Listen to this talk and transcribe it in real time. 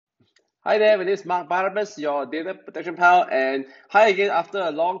Hi there, my name is Barnabas, your data protection pal, and hi again after a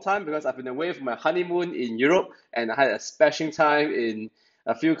long time because I've been away for my honeymoon in Europe and I had a splashing time in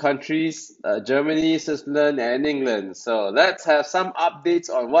a few countries, Germany, Switzerland, and England. So let's have some updates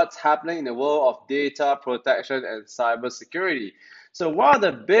on what's happening in the world of data protection and cybersecurity. So one of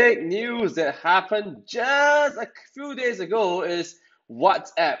the big news that happened just a few days ago is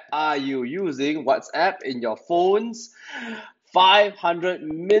WhatsApp. Are you using WhatsApp in your phones? 500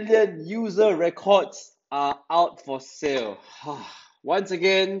 million user records are out for sale. Once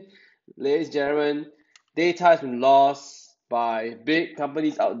again, ladies and gentlemen, data has been lost by big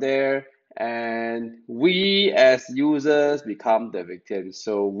companies out there, and we as users become the victims.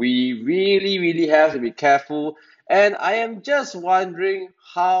 So we really have to be careful. And I am just wondering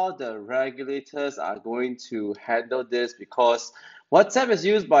how the regulators are going to handle this because WhatsApp is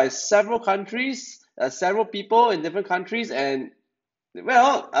used by several countries, several people in different countries, and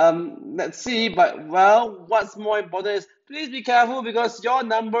let's see. But what's more important is please be careful because your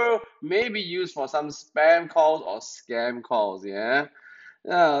number may be used for some spam calls or scam calls. Yeah.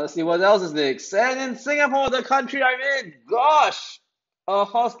 Let's see what else is next. And in Singapore, the country I'm in, gosh, a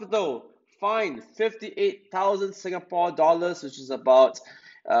hospital fined 58,000 Singapore dollars, which is about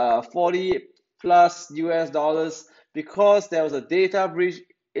 40 plus US dollars, because there was a data breach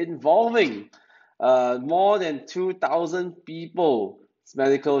involving more than 2,000 people's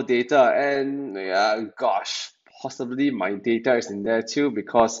medical data. And gosh, possibly my data is in there too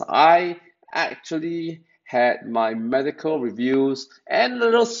because I actually had my medical reviews and a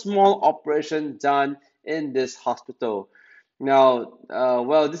little small operation done in this hospital. Now,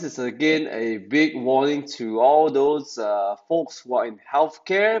 this is again a big warning to all those folks who are in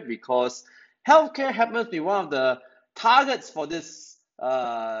healthcare because healthcare happens to be one of the targets for this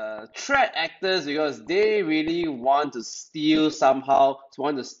threat actors because they really want to steal somehow, to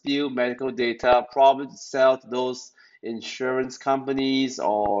want to steal medical data, probably to sell to those insurance companies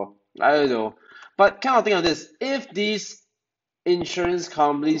or I don't know. But kind of think of this, if these insurance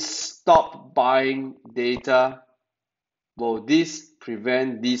companies stop buying data, will this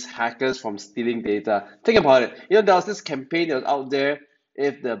prevent these hackers from stealing data? Think about it. There was this campaign that was out there.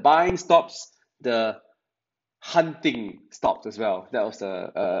 If the buying stops, the hunting stopped as well. That was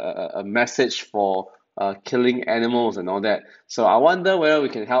a message for killing animals and all that. So I wonder whether we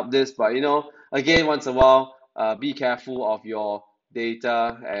can help this. But again, once in a while, be careful of your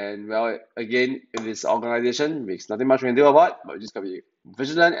data. And again, if it's organization, there's nothing much we can do about, but we just gotta be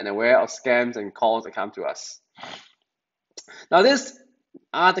vigilant and aware of scams and calls that come to us. Now, this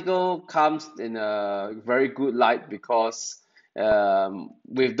article comes in a very good light because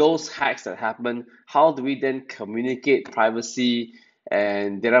with those hacks that happen, how do we then communicate privacy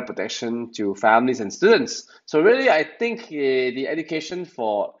and data protection to families and students? So really, I think the education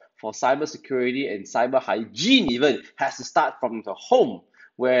for cybersecurity and cyber hygiene even has to start from the home,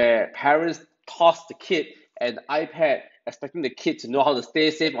 where parents toss the kid an iPad, expecting the kid to know how to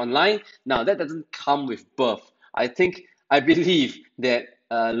stay safe online. Now, that doesn't come with birth. I believe that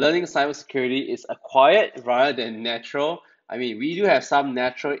learning cybersecurity is acquired rather than natural. I mean, we do have some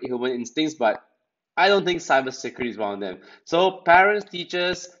natural human instincts, but I don't think cybersecurity is one of them. So, parents,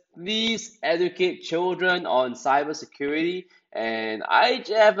 teachers, please educate children on cybersecurity. And I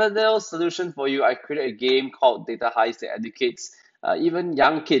have a little solution for you. I created a game called Data Heist that educates even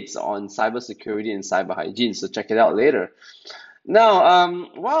young kids on cybersecurity and cyber hygiene. So, check it out later. Now,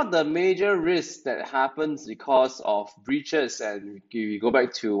 one of the major risks that happens because of breaches, and we go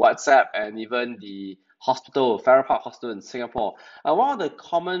back to WhatsApp and even the hospital, Farrer Park Hospital in Singapore, one of the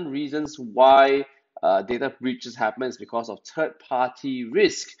common reasons why data breaches happen is because of third-party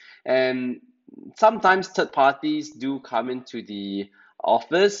risk. And sometimes third parties do come into the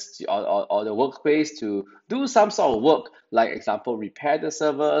office or the workplace to do some sort of work, like example, repair the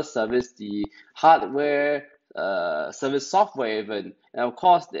server, service the hardware, service software even. And of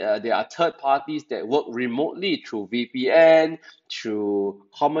course, there are third parties that work remotely through VPN, through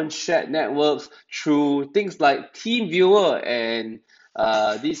common shared networks, through things like TeamViewer and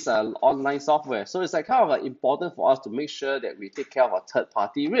these online software. So it's like kind of like important for us to make sure that we take care of our third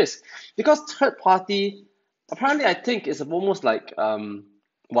party risk because third party apparently I think is almost like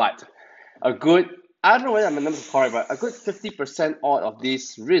what a good I don't know whether my numbers are correct, but a good 50% odd of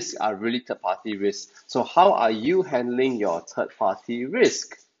these risks are really third-party risks. So how are you handling your third-party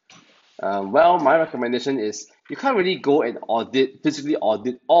risk? My recommendation is you can't really go and physically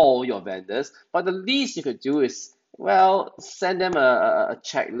audit all your vendors, but the least you could do is, send them a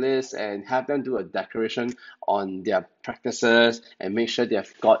checklist and have them do a declaration on their practices and make sure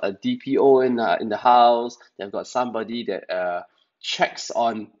they've got a DPO in the house, they've got somebody that checks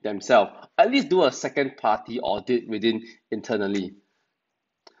on themselves. At least do a second party audit within internally.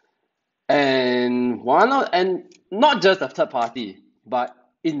 And not just a third party, but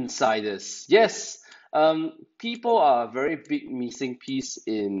insiders. Yes, people are a very big missing piece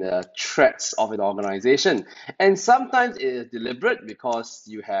in the threats of an organization, and sometimes it is deliberate because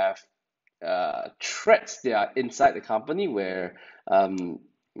you have threats that are inside the company where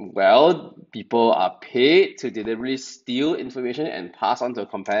people are paid to deliberately steal information and pass on to a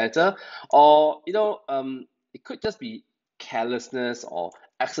competitor, or it could just be carelessness or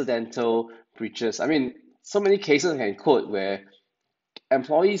accidental breaches. I mean, so many cases I can quote where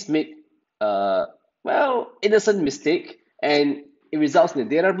employees make innocent mistake and it results in a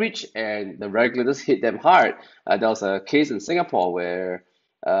data breach and the regulators hit them hard. There was a case in Singapore where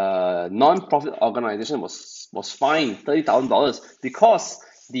a non-profit organization was fined $30,000 because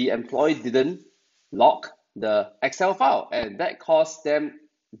the employee didn't lock the Excel file, and that cost them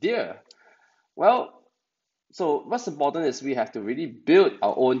dear. Well, so what's important is we have to really build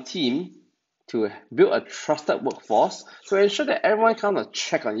our own team to build a trusted workforce to ensure that everyone kind of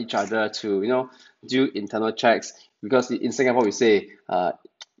check on each other to do internal checks, because in Singapore we say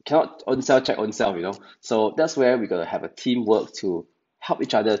cannot own self check own self, so that's where we gotta have a teamwork to help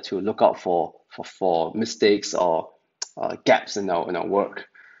each other to look out for mistakes or gaps in our work.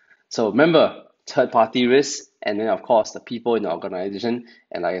 So remember, third party risk, and then of course the people in the organization.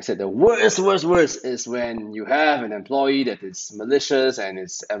 And like I said, the worst is when you have an employee that is malicious and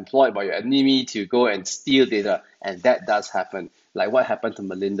is employed by your enemy to go and steal data, and that does happen, like what happened to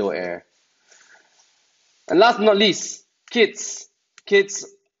Malindo Air. And last but not least, kids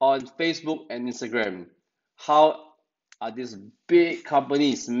on Facebook and Instagram. How are these big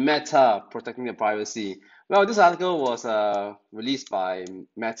companies, Meta, protecting their privacy? Well, this article was released by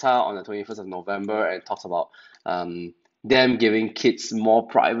Meta on the 21st of November and talks about them giving kids more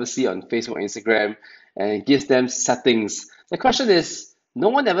privacy on Facebook and Instagram, and it gives them settings. The question is, no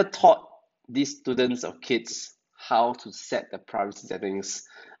one ever taught these students or kids how to set the privacy settings.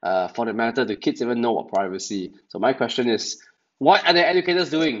 For the matter, do kids even know about privacy? So my question is, what are the educators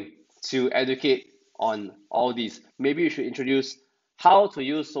doing to educate on all these? Maybe you should introduce how to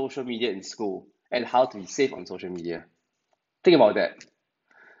use social media in school and how to be safe on social media. Think about that.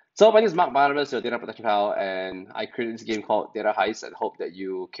 So my name is Barnabas, your data protection pal, and I created this game called Data Heist and hope that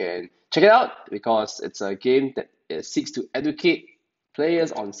you can check it out, because it's a game that seeks to educate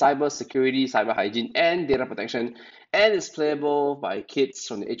players on cyber security, cyber hygiene, and data protection, and it's playable by kids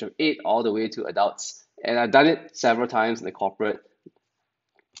from the age of 8 all the way to adults. And I've done it several times in the corporate.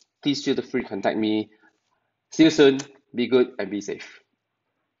 Please feel free to contact me. See you soon. Be good and be safe.